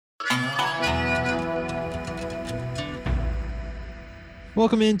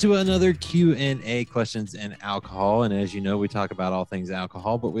Welcome into another Q&A, questions and alcohol. And as you know, we talk about all things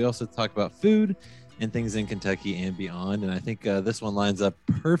alcohol, but we also talk about food and things in Kentucky and beyond. And I think this one lines up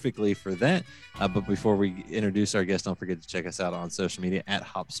perfectly for that. But before we introduce our guest, don't forget to check us out on social media at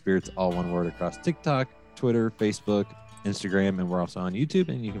Hop Spirits, all one word, across TikTok, Twitter, Facebook, Instagram, and we're also on YouTube.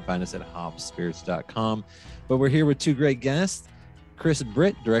 And you can find us at hopspirits.com. But we're here with two great guests.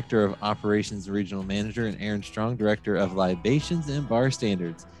 Britt, Director of Operations and Regional Manager, and Erin Strong, Director of Libations and Bar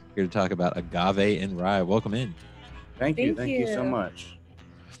Standards, here to talk about Agave and Rye. Welcome in. Thank you so much.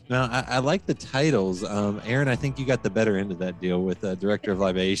 Now, I like the titles. Erin, I think you got the better end of that deal with Director of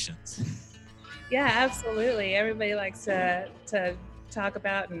Libations. Yeah, absolutely. Everybody likes to talk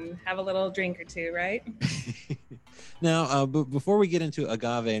about and have a little drink or two, right? Now, but before we get into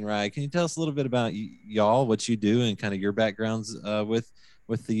Agave and Rye, can you tell us a little bit about y'all, what you do, and kind of your backgrounds with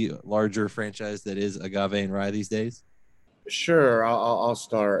the larger franchise that is Agave and Rye these days? Sure, I'll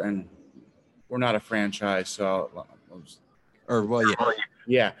start. And we're not a franchise, so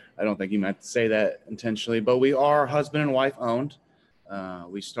yeah, I don't think you meant to say that intentionally, but we are husband and wife owned.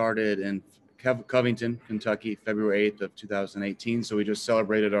 We started in Covington, Kentucky, February 8th of 2018. So we just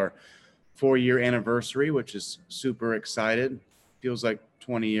celebrated our 4-year anniversary, which is super excited. Feels like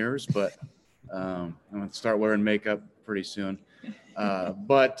 20 years, but I'm going to start wearing makeup pretty soon.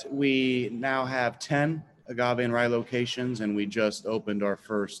 But we now have 10 Agave and Rye locations, and we just opened our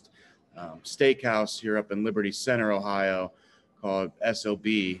first steakhouse here up in Liberty Center, Ohio, called SOB,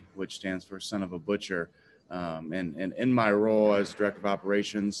 which stands for Son of a Butcher. And in my role as Director of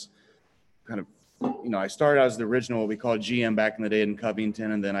Operations, I started as the original, what we called GM back in the day in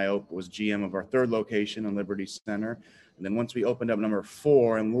Covington, and then I was GM of our third location in Liberty Center. And then once we opened up number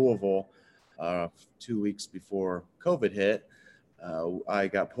 4 in Louisville, 2 weeks before COVID hit, I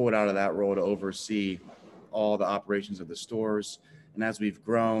got pulled out of that role to oversee all the operations of the stores. And as we've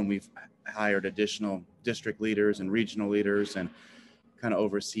grown, we've hired additional district leaders and regional leaders and kind of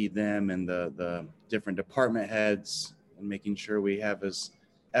oversee them and the different department heads, and making sure we have as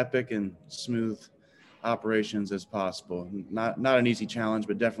epic and smooth operations as possible. Not an easy challenge,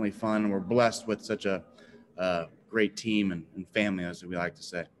 but definitely fun. And we're blessed with such a great team and family, as we like to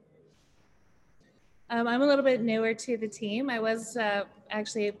say. I'm a little bit newer to the team. I was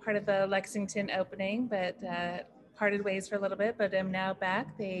actually part of the Lexington opening, but parted ways for a little bit, but I'm now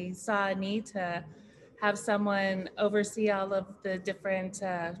back. They saw a need to have someone oversee all of the different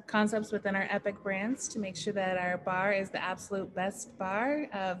concepts within our Epic brands to make sure that our bar is the absolute best bar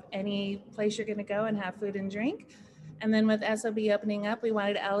of any place you're going to go and have food and drink. And then with SOB opening up, we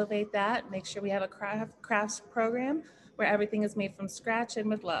wanted to elevate that, make sure we have a crafts program where everything is made from scratch and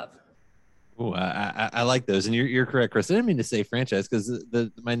with love. Oh, I like those, and you're correct, Chris. I didn't mean to say franchise, because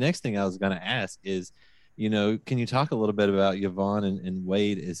my next thing I was going to ask is, can you talk a little bit about Yvonne and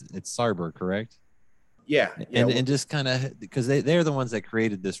Wade? It's Sarber, correct? Yeah. And just kind of, because they're the ones that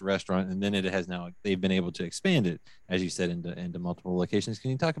created this restaurant, and then they've been able to expand it, as you said, into multiple locations.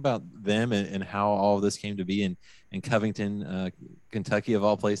 Can you talk about them and how all of this came to be in Covington, Kentucky, of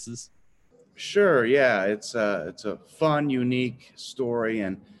all places? Sure. Yeah, it's a fun, unique story,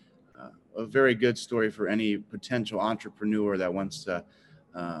 and a very good story for any potential entrepreneur that wants to,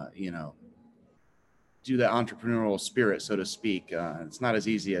 do that entrepreneurial spirit, so to speak. It's not as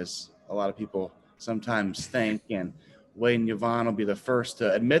easy as a lot of people sometimes think, and Wade and Yvonne will be the first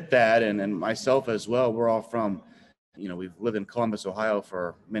to admit that, and myself as well. We're all from, we've lived in Columbus, Ohio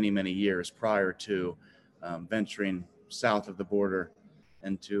for many, many years prior to venturing south of the border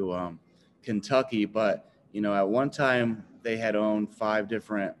into Kentucky. But, at one time they had owned 5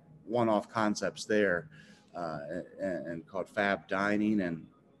 different one-off concepts there and called Fab Dining. And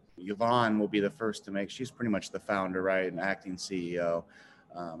Yvonne will be the first to she's pretty much the founder, right, and acting CEO.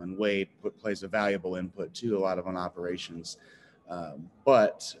 And Wade plays a valuable input too, a lot of on operations.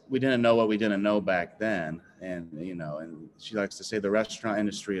 But we didn't know what we didn't know back then. And, and she likes to say the restaurant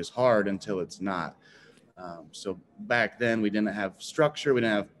industry is hard until it's not. So back then we didn't have structure. We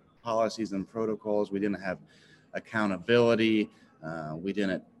didn't have policies and protocols. We didn't have accountability. We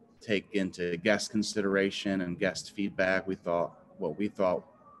didn't take into guest consideration and guest feedback. We thought what we thought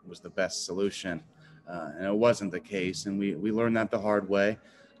was the best solution. And it wasn't the case. And we learned that the hard way.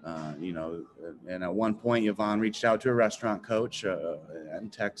 And at one point, Yvonne reached out to a restaurant coach in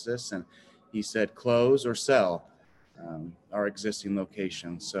Texas, and he said, close or sell our existing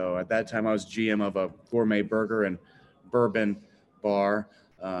location. So at that time, I was GM of a gourmet burger and bourbon bar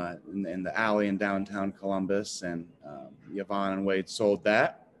in the alley in downtown Columbus. And Yvonne and Wade sold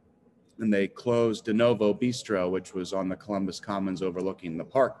that. And they closed De Novo Bistro, which was on the Columbus Commons overlooking the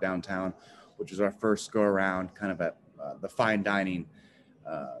park downtown, which was our first go around kind of at the fine dining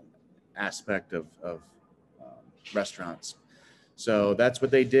aspect of restaurants. So that's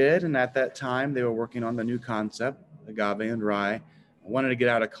what they did. And at that time, they were working on the new concept, Agave and Rye. I wanted to get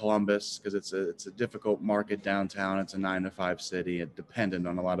out of Columbus because it's a difficult market downtown. It's a 9-to-5 city. It's dependent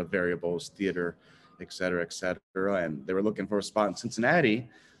on a lot of variables, theater, et cetera, et cetera. And they were looking for a spot in Cincinnati,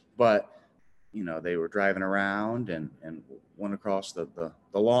 but they were driving around and went across the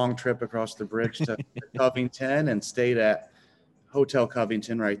long trip across the bridge to Covington and stayed at Hotel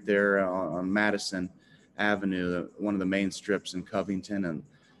Covington right there on Madison Avenue, one of the main strips in Covington, and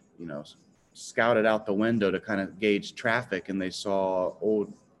scouted out the window to kind of gauge traffic, and they saw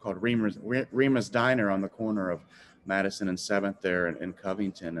old called Rima's Diner on the corner of Madison and 7th there in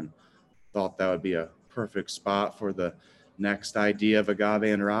Covington, and thought that would be a perfect spot for the next idea of Agave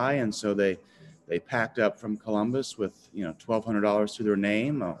and Rye. And so they packed up from Columbus with $1,200 to their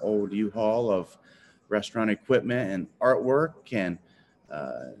name, an old U-Haul of restaurant equipment and artwork and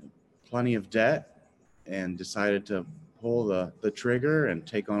plenty of debt, and decided to pull the trigger and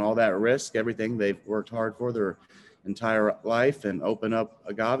take on all that risk, everything they've worked hard for their entire life, and open up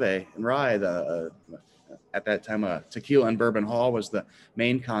Agave and Rye. At that time, tequila and bourbon hall was the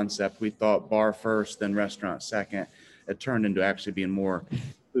main concept. We thought bar first, then restaurant second. It turned into actually being more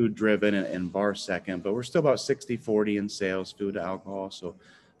food driven and bar second, but we're still about 60-40 in sales, food to alcohol. So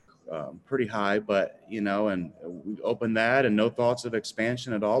pretty high, but and we opened that and no thoughts of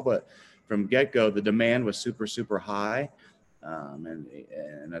expansion at all. But from get-go, the demand was super high.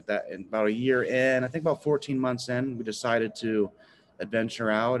 And at that, in about a year in, I think about 14 months in, we decided to adventure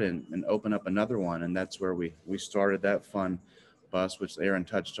out and open up another one. And that's where we started that fun bus, which Erin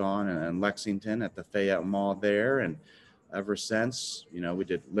touched on, in Lexington at the Fayette Mall there. And ever since, we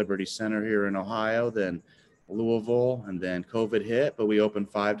did Liberty Center here in Ohio, then Louisville, and then COVID hit, but we opened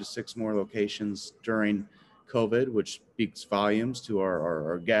 5 to 6 more locations during COVID, which speaks volumes to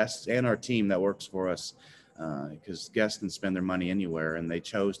our guests and our team that works for us, because guests can spend their money anywhere, and they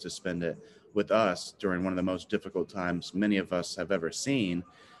chose to spend it with us during one of the most difficult times many of us have ever seen.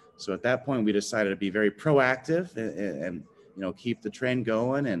 So at that point, we decided to be very proactive and keep the train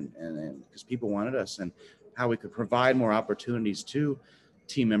going, and because people wanted us, and how we could provide more opportunities to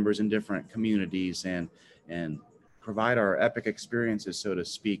team members in different communities and provide our epic experiences, so to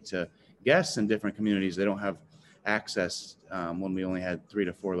speak, to guests in different communities they don't have access when we only had 3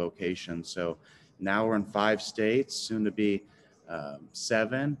 to 4 locations. So now we're in 5 states, soon to be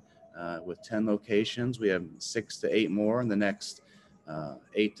 7, with 10 locations. We have 6 to 8 more in the next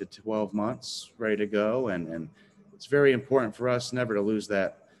 8 to 12 months ready to go. And it's very important for us never to lose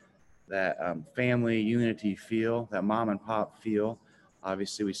that family unity feel, that mom and pop feel.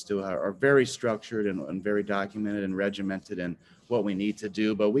 Obviously, we still are very structured and very documented and regimented in what we need to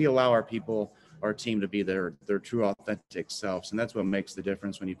do, but we allow our people, our team, to be their true authentic selves. And that's what makes the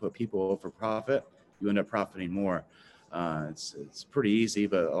difference. When you put people over profit, you end up profiting more. It's pretty easy,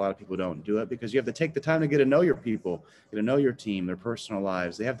 but a lot of people don't do it because you have to take the time to get to know your people, get to know your team, their personal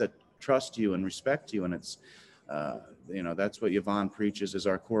lives. They have to trust you and respect you. And it's, that's what Yvonne preaches is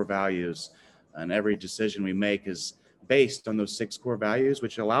our core values. And every decision we make is based on those 6 core values,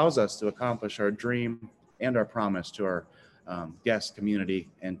 which allows us to accomplish our dream and our promise to our guest community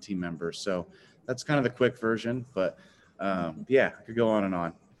and team members. So that's kind of the quick version, but I could go on and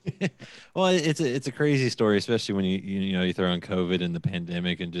on. Well, it's a crazy story, especially when you throw in COVID and the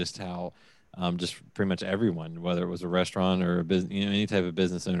pandemic, and just how just pretty much everyone, whether it was a restaurant or a business, any type of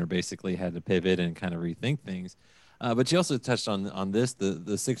business owner, basically had to pivot and kind of rethink things. But you also touched on this,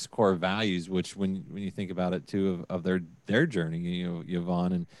 the 6 core values, which when you think about it too, of their journey,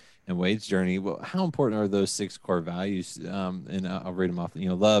 Yvonne and Wade's journey. Well, how important are those 6 core values? And I'll read them off.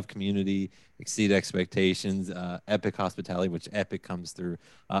 Love, community, exceed expectations, epic hospitality, which epic comes through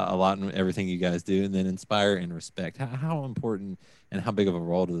a lot in everything you guys do, and then inspire and respect. How important and how big of a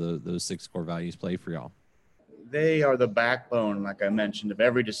role do those 6 core values play for y'all? They are the backbone, like I mentioned, of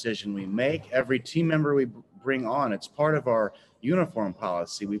every decision we make, every team member we bring on. It's part of our uniform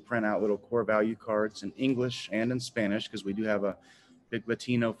policy. We print out little core value cards in English and in Spanish, because we do have a big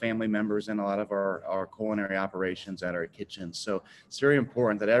Latino family members in a lot of our culinary operations at our kitchens. So it's very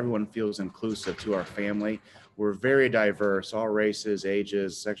important that everyone feels inclusive to our family. We're very diverse, all races,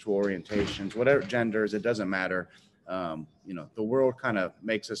 ages, sexual orientations, whatever genders, it doesn't matter. The world kind of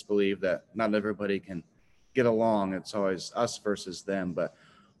makes us believe that not everybody can get along. It's always us versus them, but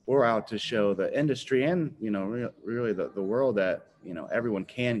we're out to show the industry and, really the world that, everyone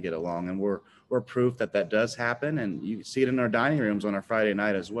can get along. And we're proof that does happen. And you see it in our dining rooms on our Friday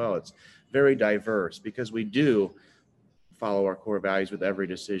night as well. It's very diverse because we do follow our core values with every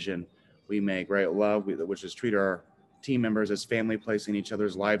decision we make, right? Love, which is treat our team members as family, placing each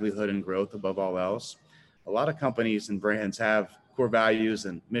other's livelihood and growth above all else. A lot of companies and brands have core values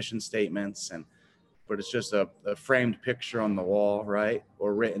and mission statements, but it's just a framed picture on the wall, right?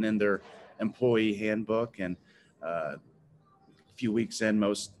 Or written in their employee handbook. And a few weeks in,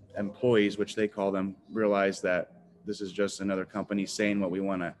 most employees, which they call them, realize that this is just another company saying what we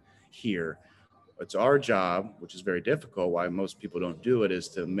want to hear. It's our job, which is very difficult, why most people don't do it, is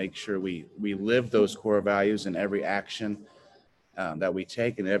to make sure we live those core values in every action that we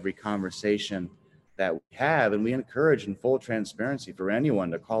take, in every conversation that we have. And we encourage in full transparency for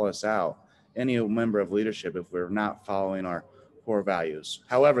anyone to call us out, any member of leadership, if we're not following our core values.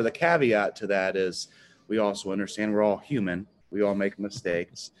 However, the caveat to that is we also understand we're all human. We all make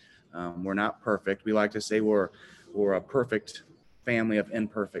mistakes. We're not perfect. We like to say we're a perfect family of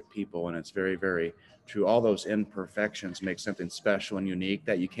imperfect people, and it's very, very true. All those imperfections make something special and unique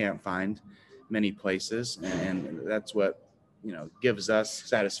that you can't find many places, and that's what gives us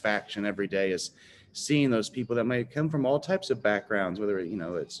satisfaction every day, is seeing those people that may come from all types of backgrounds, whether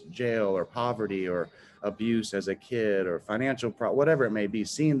it's jail or poverty or abuse as a kid or financial whatever it may be,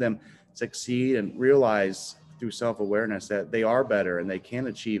 seeing them succeed and realize through self-awareness that they are better and they can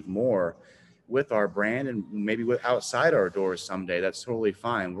achieve more with our brand, and maybe outside our doors someday. That's totally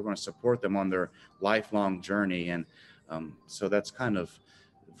fine. We're going to support them on their lifelong journey. And so that's kind of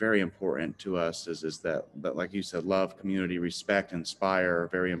very important to us, is that like you said, love, community, respect, inspire are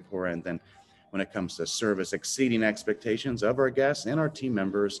very important. Then when it comes to service, exceeding expectations of our guests and our team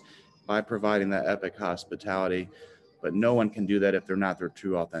members by providing that epic hospitality. But no one can do that if they're not their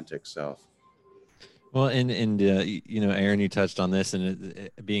true, authentic self. Well, and Erin, you touched on this, and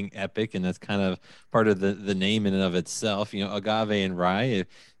it being epic, and that's kind of part of the name in and of itself. Agave and rye.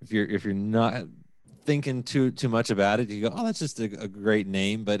 If you're not thinking too much about it, you go, oh, that's just a great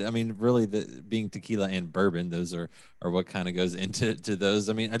name. But I mean, really, being tequila and bourbon, those are what kind of goes into those.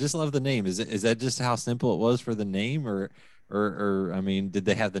 I mean, I just love the name. Is that just how simple it was for the name, or I mean, did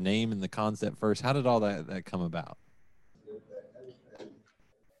they have the name and the concept first? How did all that come about?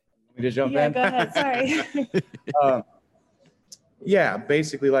 Me to jump in? Go ahead. Sorry. Yeah,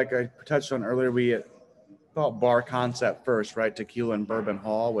 basically, like I touched on earlier, we thought bar concept first, right? Tequila and bourbon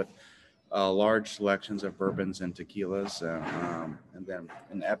hall with large selections of bourbons and tequilas. And then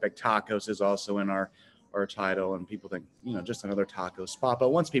an epic tacos is also in our title, and people think, just another taco spot.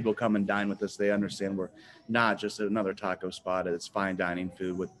 But once people come and dine with us, they understand we're not just another taco spot. It's fine dining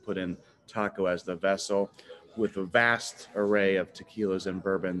food with put in taco as the vessel, with a vast array of tequilas and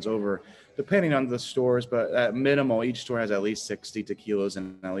bourbons, over, depending on the stores, but at minimal, each store has at least 60 tequilas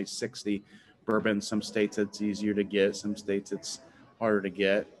and at least 60 bourbons. Some states it's easier to get, some states it's harder to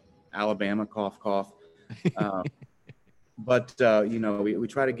get. Alabama, cough, cough. But we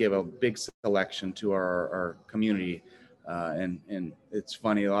try to give a big selection to our community. And it's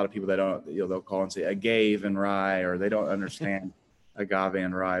funny, a lot of people that don't, they'll call and say Agave and Rye, or they don't understand Agave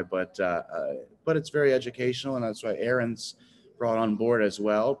and Rye, but it's very educational, and that's why Erin's brought on board as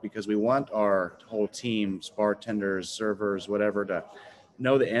well, because we want our whole teams, bartenders, servers, whatever, to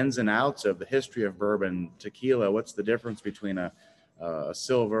know the ins and outs of the history of bourbon, tequila. What's the difference between a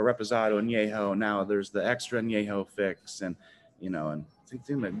silver, reposado, añejo? Now there's the extra añejo fix, and and I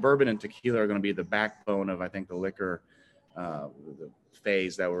think that bourbon and tequila are going to be the backbone of, I think, the liquor the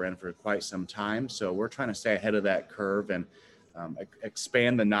phase that we're in for quite some time. So we're trying to stay ahead of that curve and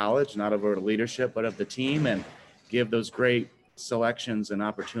expand the knowledge, not of our leadership, but of the team, and give those great selections and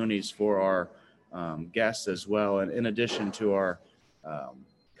opportunities for our guests as well. And in addition to our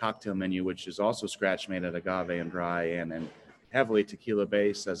cocktail menu, which is also scratch made at Agave and Rye, and heavily tequila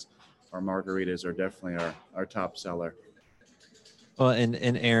based, as our margaritas are definitely our top seller. Well, and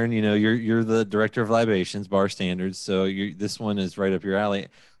Erin, you're the director of Libations Bar Standards, so this one is right up your alley.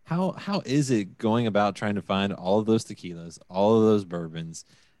 How is it going about trying to find all of those tequilas, all of those bourbons,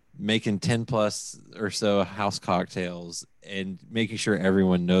 making 10 plus or so house cocktails, and making sure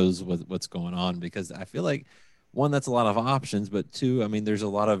everyone knows what's going on? Because I feel like, one, that's a lot of options, but two, I mean, there's a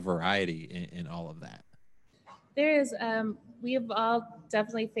lot of variety in all of that. There is. We have all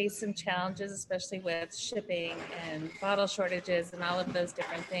definitely faced some challenges, especially with shipping and bottle shortages and all of those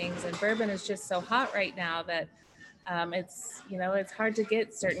different things. And bourbon is just so hot right now that it's hard to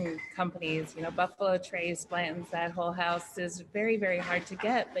get certain companies. Buffalo Trace, Blanton's, that whole house is very, very hard to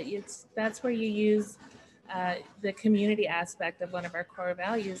get. But that's where you use the community aspect of one of our core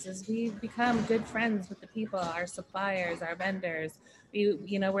values. Is we become good friends with the people, our suppliers, our vendors.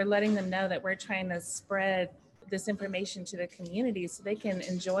 We're letting them know that we're trying to spread this information to the community so they can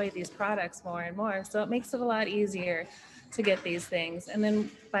enjoy these products more and more. So it makes it a lot easier to get these things. And then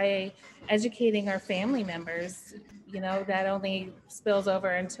by educating our family members, that only spills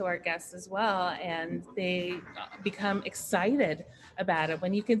over into our guests as well. And they become excited about it.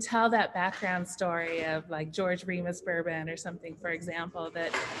 When you can tell that background story of like George Remus bourbon or something, for example,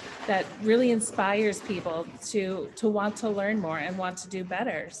 that really inspires people to want to learn more and want to do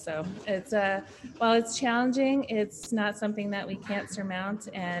better. So it's while it's challenging, it's not something that we can't surmount,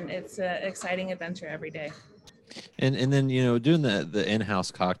 and it's an exciting adventure every day. And then doing the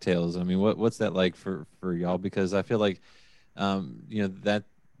in-house cocktails. I mean, what's that like for y'all? Because I feel like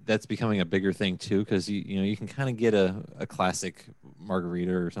that's becoming a bigger thing too. Because you can kind of get a classic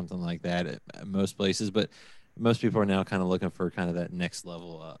margarita or something like that at most places, but most people are now kind of looking for kind of that next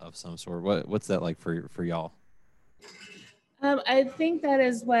level of some sort. What's that like for y'all? I think that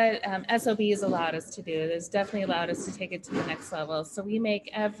is what SOB has allowed us to do. It's definitely allowed us to take it to the next level. So we make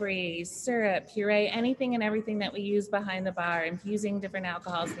every syrup, puree, anything and everything that we use behind the bar, infusing different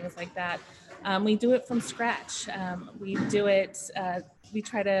alcohols, things like that. We do it from scratch. We do it, we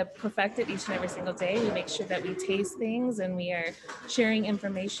try to perfect it each and every single day. We make sure that we taste things and we are sharing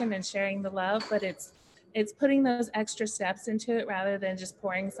information and sharing the love, but it's putting those extra steps into it rather than just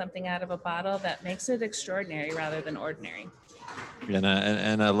pouring something out of a bottle that makes it extraordinary rather than ordinary. And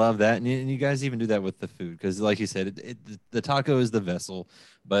I love that, and you guys even do that with the food, because like you said, the taco is the vessel,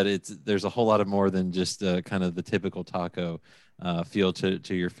 but there's a whole lot of more than just kind of the typical taco feel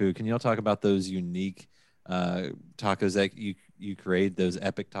to your food. Can y'all talk about those unique tacos that you create, those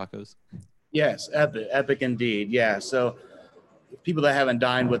epic tacos? Yes, epic indeed. Yeah. So people that haven't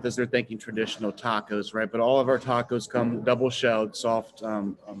dined with us, they're thinking traditional tacos, right? But all of our tacos come double shelled, soft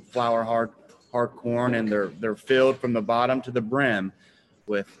flour, hard corn, and they're filled from the bottom to the brim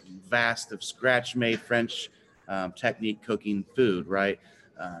with vast of scratch made French technique cooking food, right?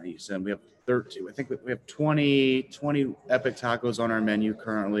 You said we have 13. I think we have 20 epic tacos on our menu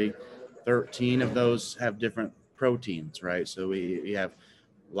currently. 13 of those have different proteins, right? So we have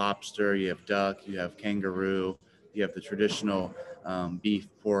lobster, you have duck, you have kangaroo, you have the traditional beef,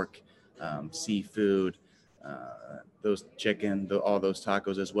 pork, seafood, those chicken, all those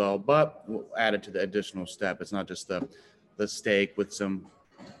tacos as well. But we'll add it to the additional step. It's not just the steak with some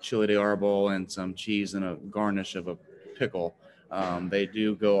chile de arbol and some cheese and a garnish of a pickle. They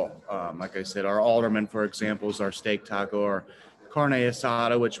do go, like I said, our alderman, for example, is our steak taco, or carne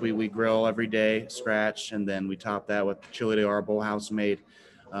asada, which we grill every day, scratch, and then we top that with chile de arbol, house made.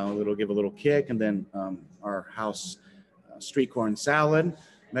 It'll give a little kick, and then our house street corn salad,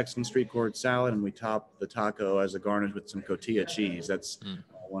 Mexican street corn salad, and we top the taco as a garnish with some cotija cheese. That's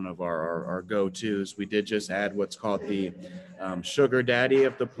one of our go-tos. We did just add what's called the sugar daddy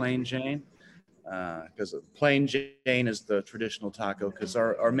of the plain Jane, because plain Jane is the traditional taco, because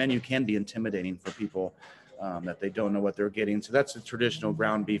our menu can be intimidating for people that they don't know what they're getting. So that's a traditional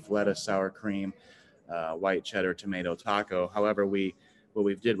ground beef, lettuce, sour cream, white cheddar, tomato taco. However, what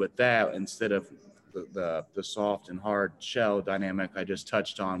we've did with that, instead of the soft and hard shell dynamic I just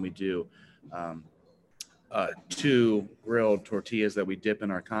touched on, we do 2 grilled tortillas that we dip in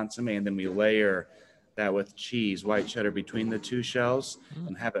our consomme, and then we layer that with cheese, white cheddar between the 2 shells,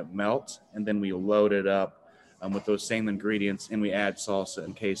 and have it melt, and then we load it up with those same ingredients, and we add salsa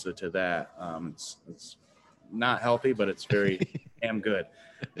and queso to that. It's not healthy, but it's very damn good.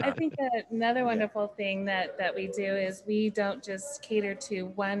 I think that another wonderful thing that we do is we don't just cater to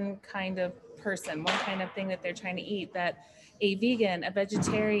one kind of person, one kind of thing that they're trying to eat, that a vegan, a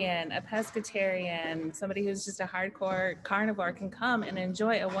vegetarian, a pescatarian, somebody who's just a hardcore carnivore can come and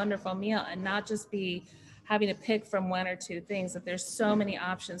enjoy a wonderful meal and not just be having to pick from 1 or 2 things, that there's so many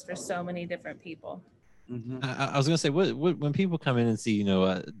options for so many different people. Mm-hmm. I was gonna say, what when people come in and see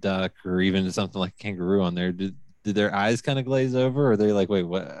a duck or even something like kangaroo on there, did their eyes kind of glaze over, or are they like, wait,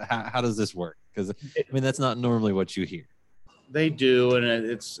 what? How does this work? Because I mean, that's not normally what you hear. They do, and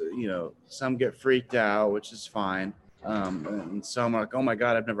it's some get freaked out, which is fine, and some are like, oh my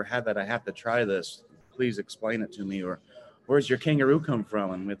god, I've never had that, I have to try this, please explain it to me. Or where's your kangaroo come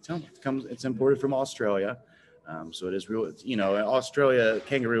from? And we tell them it's imported from Australia. So it is real. In Australia,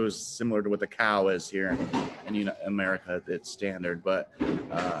 kangaroo is similar to what the cow is here in America. It's standard, but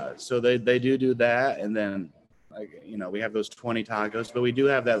so they do that, and then we have those 20 tacos, but we do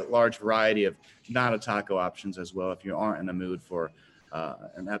have that large variety of not a taco options as well if you aren't in the mood for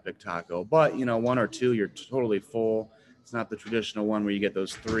an epic taco. But 1 or 2, you're totally full. It's not the traditional one where you get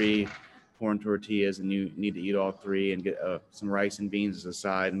those 3 corn tortillas and you need to eat all 3 and get some rice and beans as a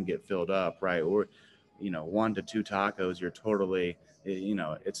side and get filled up, right? Or 1 to 2 tacos, you're totally,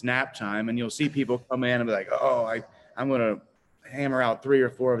 it's nap time, and you'll see people come in and be like, oh, I'm going to hammer out 3 or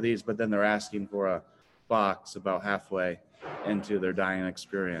 4 of these, but then they're asking for a box about halfway into their dining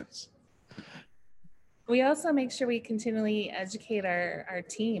experience. We also make sure we continually educate our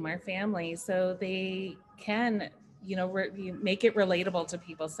team, our family, so they can, you make it relatable to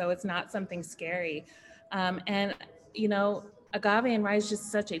people, so it's not something scary. And agave and rye is just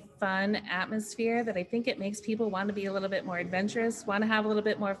such a fun atmosphere that I think it makes people want to be a little bit more adventurous, want to have a little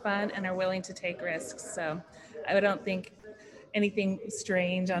bit more fun, and are willing to take risks. So I don't think anything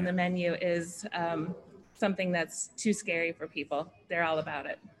strange on the menu is something that's too scary for people. They're all about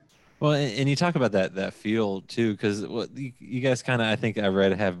it. Well, and you talk about that feel too, because what you guys kind of, I think I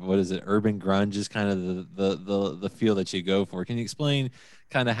read, have, what is it, urban grunge is kind of the feel that you go for. Can you explain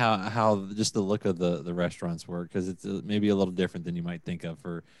kind of how just the look of the restaurants work? Because it's maybe a little different than you might think of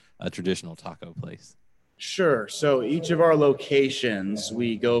for a traditional taco place. Sure. So each of our locations,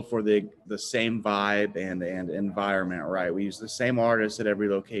 we go for the same vibe and environment, right? We use the same artists at every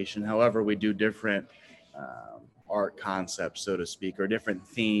location. However, we do different art concepts, so to speak, or different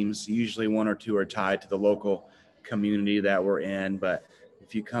themes. Usually one or two are tied to the local community that we're in. But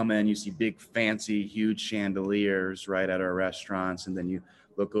if you come in, you see big, fancy, huge chandeliers right at our restaurants. And then you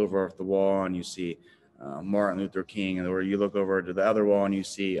look over at the wall and you see Martin Luther King. Or you look over to the other wall and you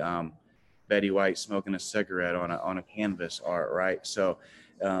see Betty White smoking a cigarette on a canvas art, right? So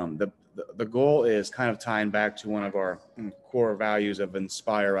the goal is kind of tying back to one of our core values of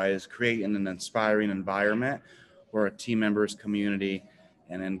Inspire, right? Is creating an inspiring environment where a team members, community,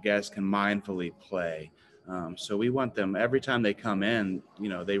 and then guests can mindfully play. So we want them, every time they come in,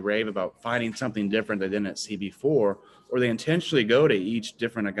 they rave about finding something different they didn't see before, or they intentionally go to each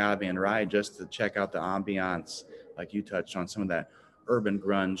different agave and rye just to check out the ambiance, like you touched on, some of that urban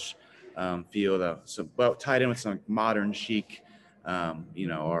grunge feel, but tied in with some modern chic,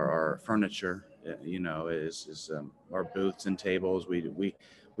 our furniture, is our booths and tables.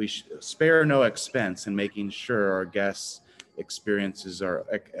 We spare no expense in making sure our guests' experiences are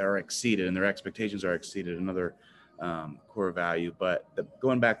exceeded and their expectations are exceeded. Another core value. But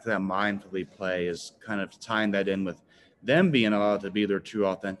going back to that mindfully play is kind of tying that in with them being allowed to be their true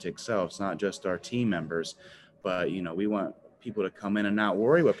authentic selves, not just our team members, but we want people to come in and not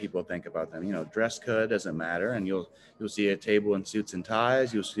worry what people think about them. Dress code doesn't matter, and you'll see a table in suits and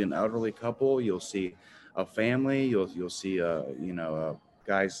ties. You'll see an elderly couple. You'll see a family. You'll see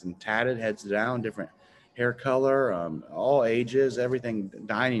guys in tatted, heads down, different hair color, all ages, everything,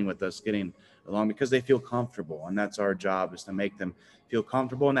 dining with us, getting along because they feel comfortable, and that's our job, is to make them feel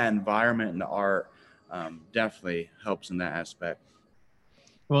comfortable in that environment. And the art definitely helps in that aspect.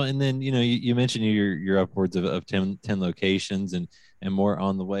 Well, and then you mentioned you're upwards of 10 locations and more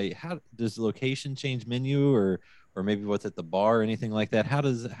on the way. How does the location change menu, or maybe what's at the bar or anything like that? How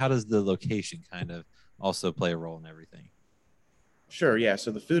does the location kind of also play a role in everything? Sure, yeah.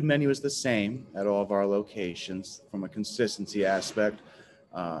 So the food menu is the same at all of our locations from a consistency aspect,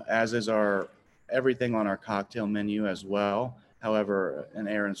 as is our everything on our cocktail menu as well. However, and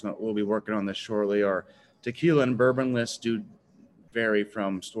we'll be working on this shortly. Our tequila and bourbon lists do vary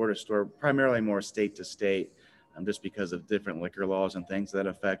from store to store, primarily more state to state, just because of different liquor laws and things that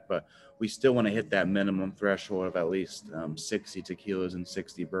affect. But we still want to hit that minimum threshold of at least 60 tequilas and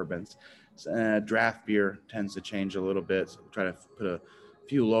 60 bourbons. Draft beer tends to change a little bit. So we try to put a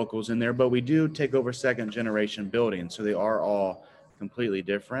few locals in there, but we do take over second generation buildings. So they are all completely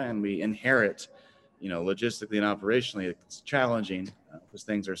different, and we inherit, logistically and operationally, it's challenging because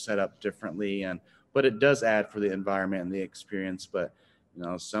things are set up differently, but it does add for the environment and the experience. But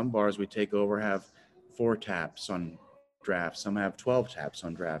some bars we take over have 4 taps on draft, some have 12 taps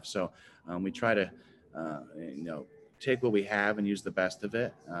on draft. So we try to take what we have and use the best of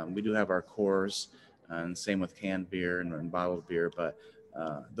it. We do have our cores, and same with canned beer and bottled beer, but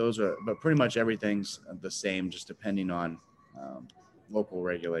but pretty much everything's the same, just depending on local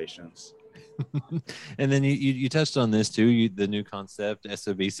regulations. And then you touched on this too. The new concept,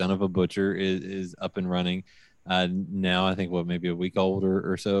 SOB, Son of a Butcher, is up and running now. I think maybe a week old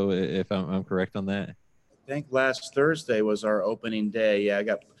or so, if I'm correct on that. I think last Thursday was our opening day. Yeah, I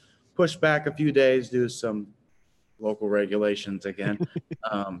got pushed back a few days due to some local regulations again.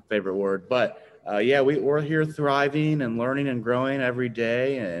 Favorite word. But yeah, we're here thriving and learning and growing every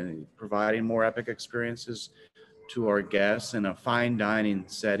day and providing more epic experiences to our guests in a fine dining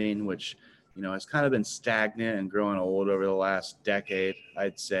setting, which has kind of been stagnant and growing old over the last decade.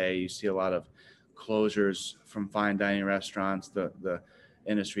 I'd say you see a lot of closures from fine dining restaurants. The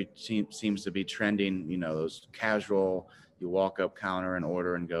industry seems to be trending, those casual, you walk up counter and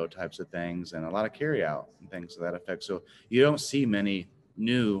order and go types of things, and a lot of carry out and things to that effect. So you don't see many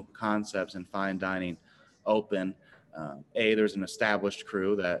new concepts in fine dining open. There's an established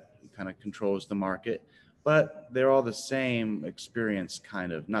crew that kind of controls the market, but they're all the same experience,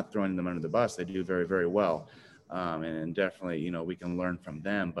 kind of, not throwing them under the bus. They do very, very well. And definitely, we can learn from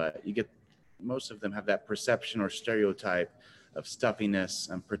them, but most of them have that perception or stereotype of stuffiness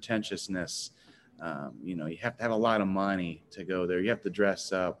and pretentiousness. You have to have a lot of money to go there. You have to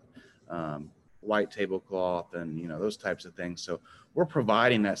dress up, white tablecloth, and those types of things. So we're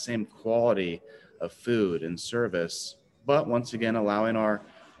providing that same quality of food and service, but once again, allowing our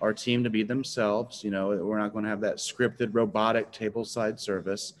team to be themselves. We're not going to have that scripted robotic tableside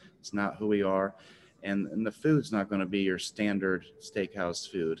service. It's not who we are. And the food's not going to be your standard steakhouse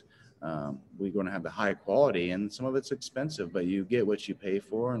food. We're going to have the high quality, and some of it's expensive, but you get what you pay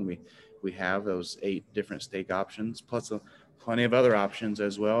for. And we have those 8 different steak options, plus plenty of other options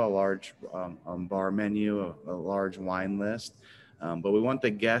as well, a large bar menu, a large wine list. But we want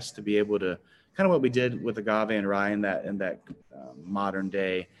the guests to be able to, kind of what we did with Agave and Rye in that modern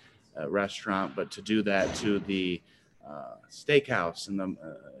day restaurant, but to do that to the steakhouse, and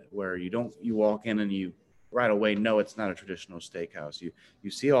where you walk in and you right away know it's not a traditional steakhouse.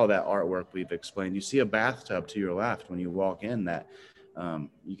 You see all that artwork we've explained. You see a bathtub to your left when you walk in that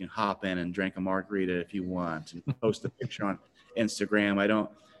you can hop in and drink a margarita if you want, and post a picture on Instagram. I don't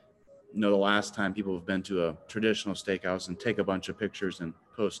know the last time people have been to a traditional steakhouse and take a bunch of pictures and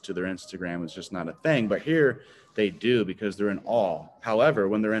post to their Instagram. It's just not a thing. But here they do, because they're in awe. However,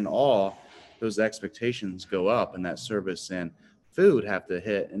 when they're in awe, those expectations go up, and that service and food have to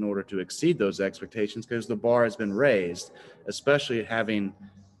hit in order to exceed those expectations, because the bar has been raised, especially having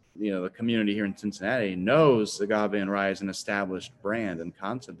the community here in Cincinnati knows Agave and Rye is an established brand and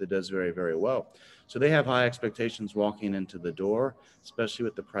concept that does very, very well. So they have high expectations walking into the door, especially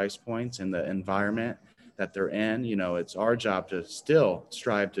with the price points and the environment that they're in. It's our job to still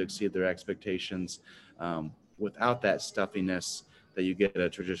strive to exceed their expectations without that stuffiness that you get at a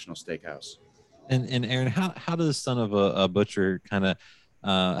traditional steakhouse. And Erin, how does Son of a Butcher kind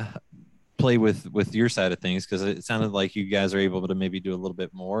of play with your side of things? Because it sounded like you guys are able to maybe do a little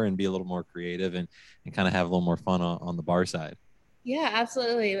bit more and be a little more creative and kind of have a little more fun on the bar side. Yeah,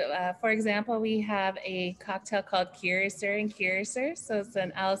 absolutely. For example, we have a cocktail called Curiouser and Curiouser. So it's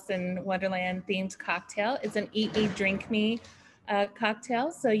an Alice in Wonderland themed cocktail. It's an eat me, drink me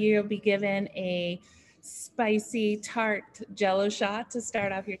cocktail. So you'll be given a spicy tart jello shot to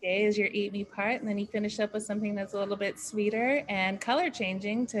start off your day as your eat me part, and then you finish up with something that's a little bit sweeter and color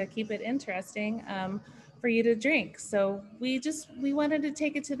changing to keep it interesting for you to drink. So we wanted to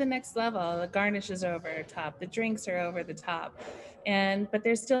take it to the next level. The garnishes are over the top, the drinks are over the top, but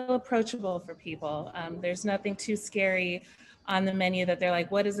they're still approachable for people. There's nothing too scary on the menu that they're like,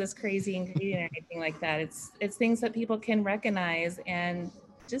 what is this crazy ingredient or anything like that. It's things that people can recognize and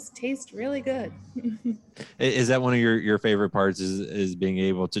just taste really good. Is that one of your favorite parts, is being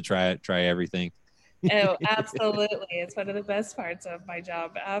able to try everything? Oh, absolutely. It's one of the best parts of my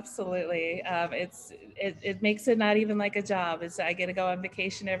job. Absolutely. It makes it not even like a job. I get to go on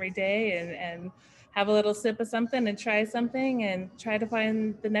vacation every day and have a little sip of something and try something and try to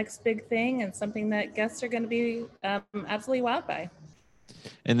find the next big thing and something that guests are going to be absolutely wowed by.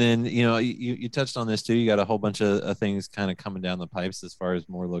 And then, you touched on this too. You got a whole bunch of things kind of coming down the pipes as far as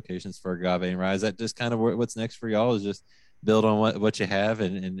more locations for Agave and Rye. Is that just kind of what's next for y'all, is just build on what you have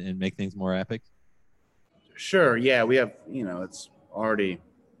and make things more epic? Sure. Yeah, we have, it's already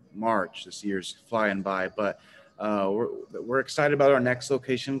March. This year's flying by, but we're excited about our next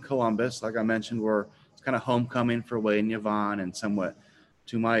location, Columbus. Like I mentioned, it's kind of homecoming for Wade and Yvonne, and somewhat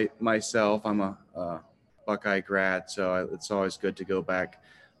to myself. I'm a Buckeye grad, so it's always good to go back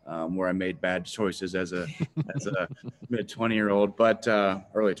where I made bad choices as a mid 20-year-old, but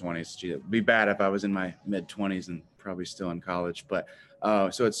early 20s. Gee, it'd be bad if I was in my mid 20s and probably still in college. But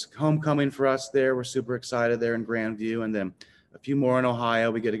so it's homecoming for us there. We're super excited there in Grandview, and then a few more in Ohio.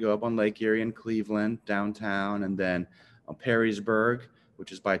 We get to go up on Lake Erie in Cleveland, downtown, and then Perrysburg,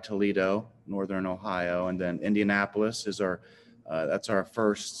 which is by Toledo, northern Ohio, and then Indianapolis is that's our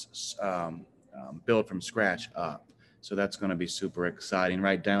first build from scratch up. So that's going to be super exciting,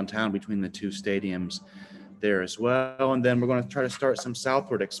 right downtown between the two stadiums there as well. And then we're going to try to start some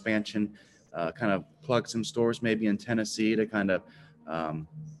southward expansion, kind of plug some stores maybe in Tennessee to kind of,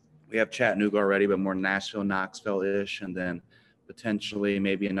 we have Chattanooga already, but more Nashville, Knoxville-ish, and then potentially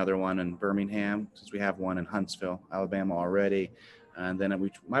maybe another one in Birmingham, since we have one in Huntsville, Alabama already. And then we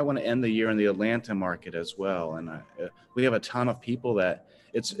might want to end the year in the Atlanta market as well. And we have a ton of people that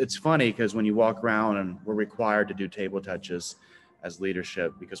it's funny, because when you walk around and we're required to do table touches, as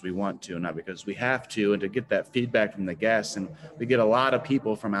leadership because we want to, not because we have to, and to get that feedback from the guests. And we get a lot of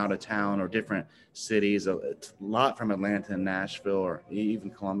people from out of town or different cities, a lot from Atlanta and Nashville, or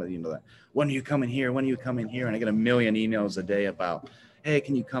even Columbus, that, when are you coming here? When are you coming here? And I get a million emails a day about, hey,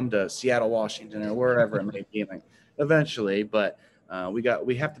 can you come to Seattle, Washington, or wherever it may be? Like, eventually, but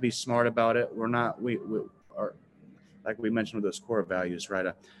we have to be smart about it. We're not, we are, like we mentioned with those core values, right?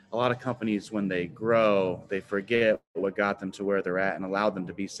 A lot of companies, when they grow, they forget what got them to where they're at and allowed them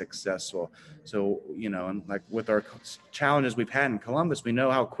to be successful. So, and like with our challenges we've had in Columbus, we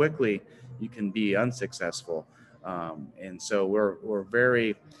know how quickly you can be unsuccessful. And so we're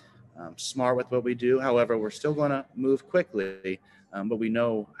very smart with what we do. However, we're still going to move quickly, but we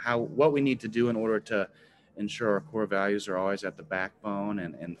know what we need to do in order to ensure our core values are always at the backbone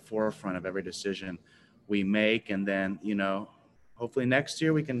and forefront of every decision we make. And then, hopefully next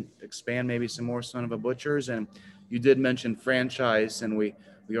year we can expand maybe some more Son of a Butchers. And you did mention franchise, and we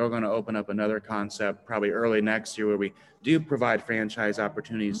are going to open up another concept probably early next year where we do provide franchise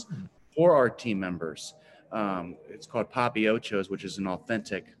opportunities for our team members. It's called Papi Ocho's, which is an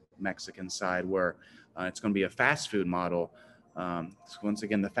authentic Mexican side where it's going to be a fast food model. So once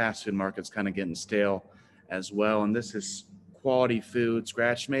again, the fast food market's kind of getting stale as well. And this is quality food,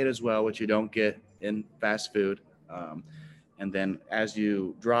 scratch made as well, which you don't get in fast food. And then as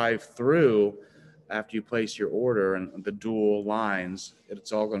you drive through, after you place your order and the dual lines,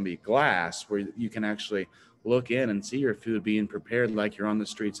 it's all going to be glass where you can actually look in and see your food being prepared like you're on the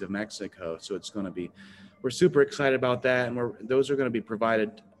streets of Mexico. So it's going to be, we're super excited about that. And those are going to be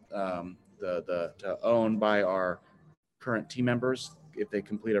provided to own by our current team members if they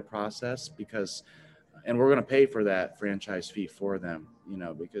complete a process, and we're going to pay for that franchise fee for them,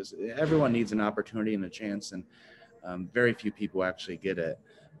 because everyone needs an opportunity and a chance, and very few people actually get it.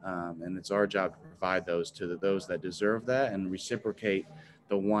 And it's our job to provide those to those that deserve that and reciprocate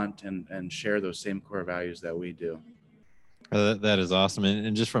the want and share those same core values that we do. That is awesome.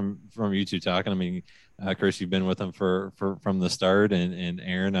 And just from you two talking, I mean, Chris, you've been with them from the start, and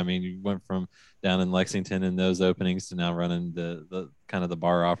Erin, I mean, you went from down in Lexington in those openings to now running the kind of the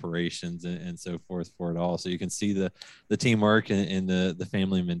bar operations and so forth for it all. So you can see the teamwork and the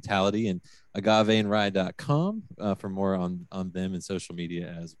family mentality. And agaveandrye.com for more on them and social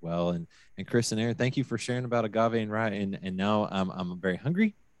media as well. And Chris and Erin, thank you for sharing about Agave and Rye. And now I'm very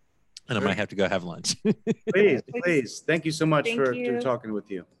hungry, and I might have to go have lunch. Please. Thank you so much for you. talking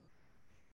with you.